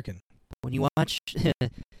as American. When you watch,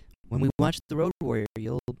 when we watch The Road Warrior,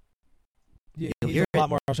 you'll Yeah, You'll he's hear a lot it.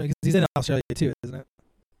 more Australian because he's in Australia too, isn't it?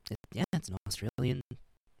 yeah, it's an Australian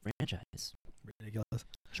franchise. Ridiculous.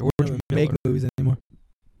 George They don't even make Miller. movies anymore.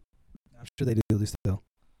 I'm sure they do still.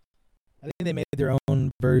 I think they made their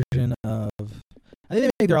own version of. I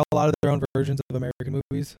think they make a lot of their own versions of American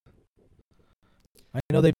movies. I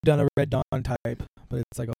know they've done a Red Dawn type, but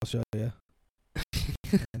it's like Australia.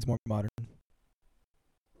 It's more modern.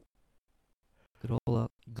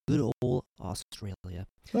 Good old Australia.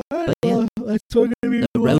 But yeah, that's what we're gonna be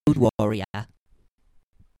The Road Warrior.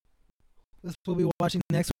 This will be watching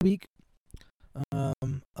next week. A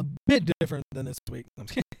bit different than this week. I'm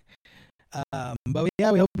just kidding. But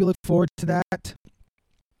yeah, we hope you look forward to that.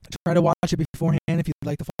 Try to watch it beforehand if you'd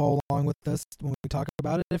like to follow along with us when we talk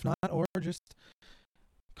about it. If not, or just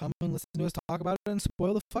come and listen to us talk about it and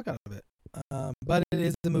spoil the fuck out of it. But it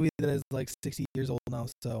is a movie that is like 60 years old now,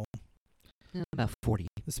 so About 40.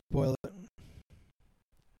 to spoil it.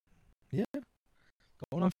 Yeah,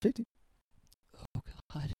 going on 50. Oh,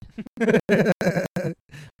 God.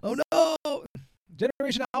 Oh no!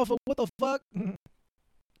 Generation Alpha, what the fuck?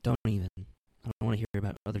 Don't even. I don't want to hear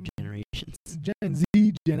about other generations. Gen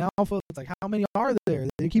Z, Gen Alpha. It's like, how many are there?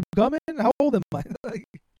 They keep coming? How old am I? Like,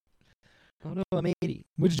 Oh, no, I'm 80.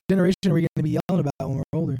 which generation are we going to be yelling about when we're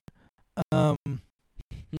older?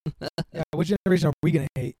 Yeah, which generation are we going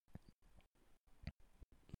to hate?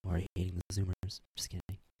 I'm already hating the Zoomers. Just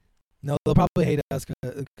kidding. No, they'll probably hate us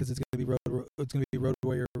because it's going to be Road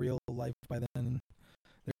Warrior real life by then. And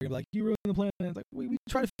they're going to be like, you ruined the planet. It's like, we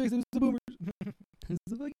try to fix it. It was the boomers. It's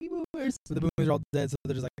the fucking boomers. So the boomers are all dead, so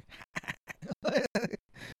they're just like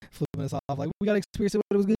flipping us off. Like, we got to experience it,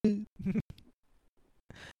 but it was good.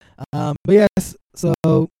 But yes, so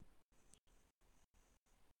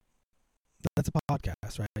that's a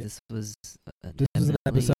podcast, right? This was This is an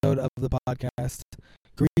definitely episode of the podcast.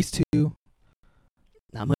 Grease 2,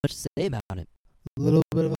 not much to say about it. a little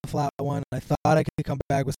bit of a flat one. I thought I could come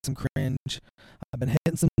back with some cringe. I've been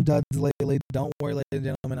hitting some duds lately. Don't worry, ladies and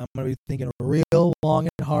gentlemen. I'm going to be thinking real long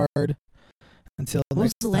and hard until What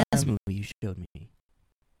was next the last time. movie you showed me?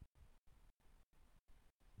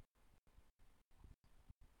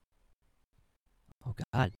 Oh,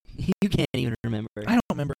 God. You can't even remember. I don't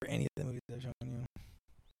remember any of the movies I've shown you.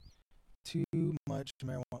 Too much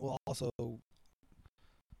marijuana. Well, also, we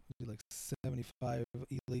did like 75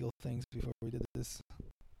 illegal things before we did this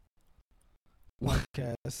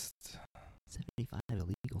podcast. 75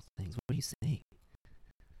 illegal things. What are you saying?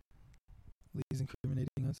 Lee's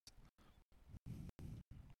incriminating us.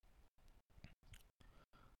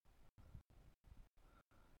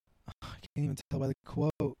 I can't even tell by the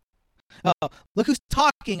quote. Oh, look who's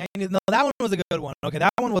talking. No, that one was a good one. Okay,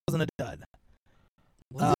 that one wasn't a dud.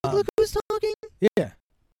 Look who's talking? Yeah.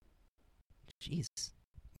 Jeez.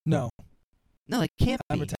 No, No, it can't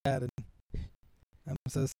I'm be. retarded. I'm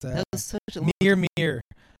so sad. That was such a long... Mirror, Mirror.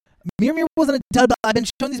 Mirror, Mirror wasn't a dud, but I've been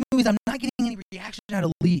showing these movies. I'm not getting any reaction out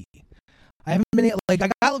of Lee. I haven't been like, I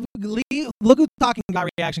got Lee. Look who's talking got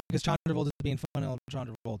reaction because John Travolta is being funny on John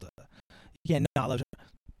Travolta. You can't not love.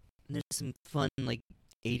 There's some fun, like,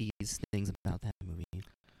 80s things about that movie.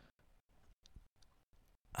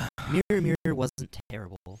 Mirror, Mirror wasn't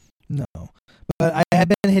terrible. No, but I have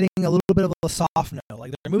been hitting a little bit of a soft note.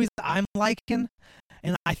 Like, there are movies that I'm liking,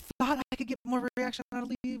 and I thought I could get more reaction out of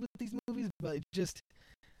Lee with these movies, but it just,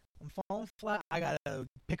 I'm falling flat. I gotta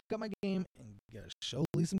pick up my game and gotta show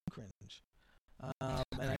Lee some cringe. And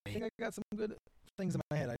I think I got some good things in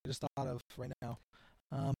my head I just thought of right now.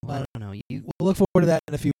 Well, But I don't know. we'll look forward to that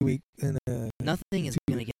in a few weeks. Nothing is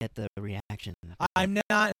going to get the reaction. I'm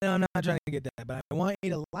not trying to get that, but I want you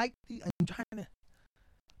to like. I'm trying to.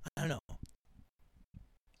 I don't know.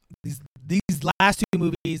 These last two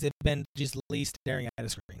movies have been just Lee staring at a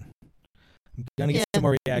screen. I'm gonna get some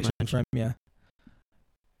more reaction from you.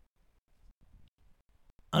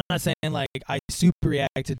 I'm not saying like I super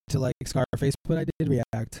reacted to like Scarface, but I did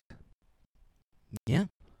react. Yeah.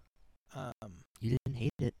 You didn't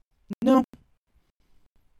hate it. No, I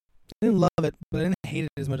didn't love it, but I didn't hate it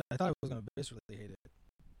as much. I thought I was gonna viscerally hate it.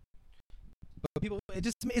 But people,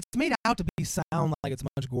 it's made out to be sound like it's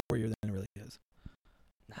much gorier than it really is.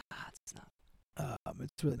 Nah, it's not.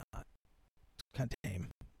 It's really not. It's kind of tame.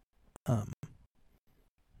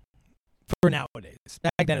 For nowadays.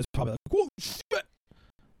 Back then it was probably like, whoa, shit.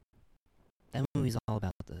 That movie's all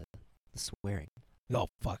about the swearing. Oh,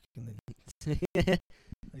 fuck. They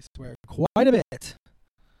swear quite a bit.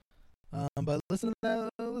 But listen to that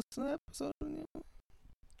episode.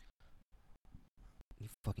 You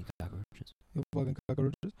fucking cockroaches. You fucking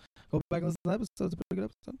cockroaches. Go back and listen to that episode. It's a pretty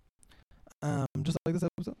good episode. Just like this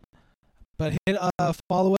episode. But hit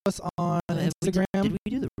follow us on Instagram. Did we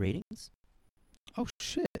do the ratings? Oh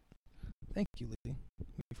shit! Thank you, Lee.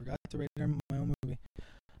 We forgot to rate my own movie.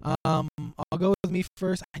 I'll go with me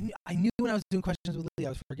first. I knew when I was doing questions with Lee, I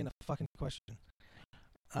was forgetting a fucking question.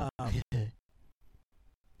 That's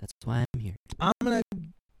why I'm here. I'm gonna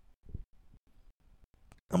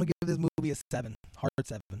give this movie a 7, hard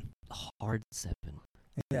 7. Hard 7.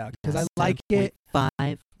 Yeah, because I like it.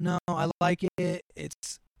 5. No, I like it.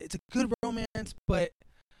 It's a good romance, but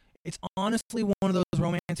it's honestly one of those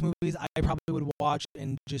romance movies I probably would watch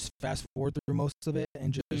and just fast forward through most of it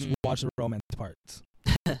and just watch the romance parts.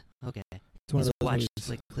 Okay. It's one of those watch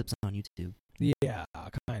movies. like clips on YouTube. Yeah,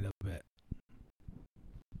 kind of it.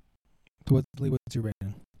 What's your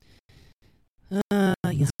rating? Yeah.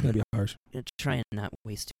 It's gonna be harsh. Try and not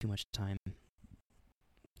waste too much time.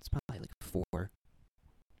 It's probably like 4. 4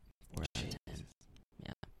 out of 10.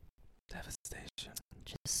 Yeah. Devastation.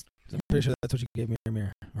 Just. I'm pretty sure that's what you gave me,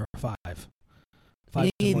 Mirror, or 5. 5.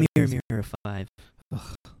 You gave Mirror a 5.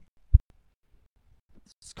 Ugh.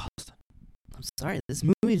 It's disgusting. I'm sorry. This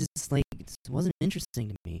movie just like it wasn't interesting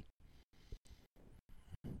to me.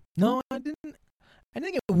 No, I didn't. I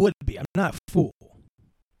think it would be. I'm not a fool.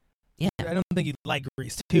 Yeah. I don't think you'd like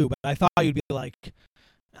Grease too, but I thought you'd be like,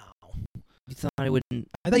 no. You thought I wouldn't?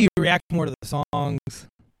 I thought you'd react more to the songs.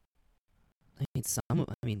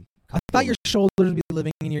 I thought your shoulders would be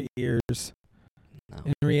living in your ears. No.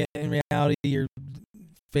 In reality, your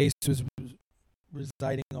face was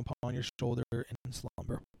residing upon your shoulder in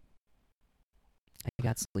slumber. I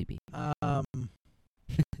got sleepy.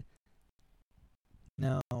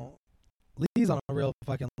 Now, Lee's on a real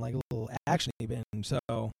fucking like little action binge, so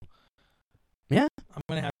yeah, I'm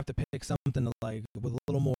gonna have to pick something to like with a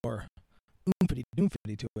little more doomfity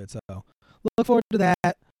to it. So look forward to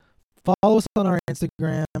that. Follow us on our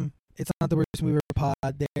Instagram. It's Not the Worst Movie Pod.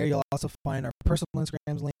 There you'll also find our personal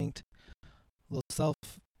Instagrams linked. A little self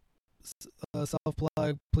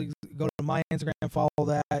plug. Please go to my Instagram. Follow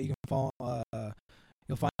that. You can follow.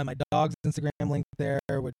 You'll find my dog's Instagram link there,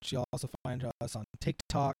 which you'll also find us on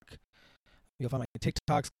TikTok. You'll find my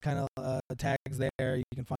TikTok's kind of tags there. You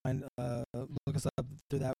can find look us up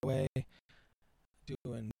through that way.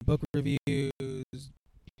 Doing book reviews,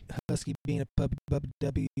 Husky being a puppy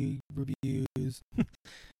W reviews.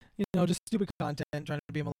 Just stupid content, trying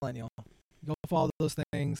to be a millennial. Go follow those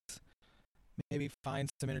things. Maybe find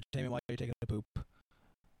some entertainment while you're taking a poop.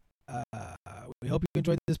 We hope you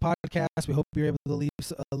enjoyed this podcast. We hope you're able to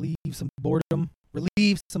relieve some boredom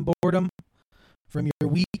from your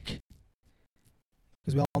week.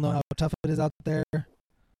 Because we all know how tough it is out there.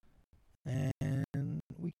 And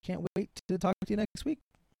we can't wait to talk to you next week.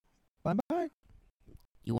 Bye-bye.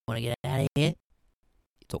 You want to get out of here?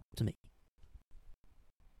 Talk to me.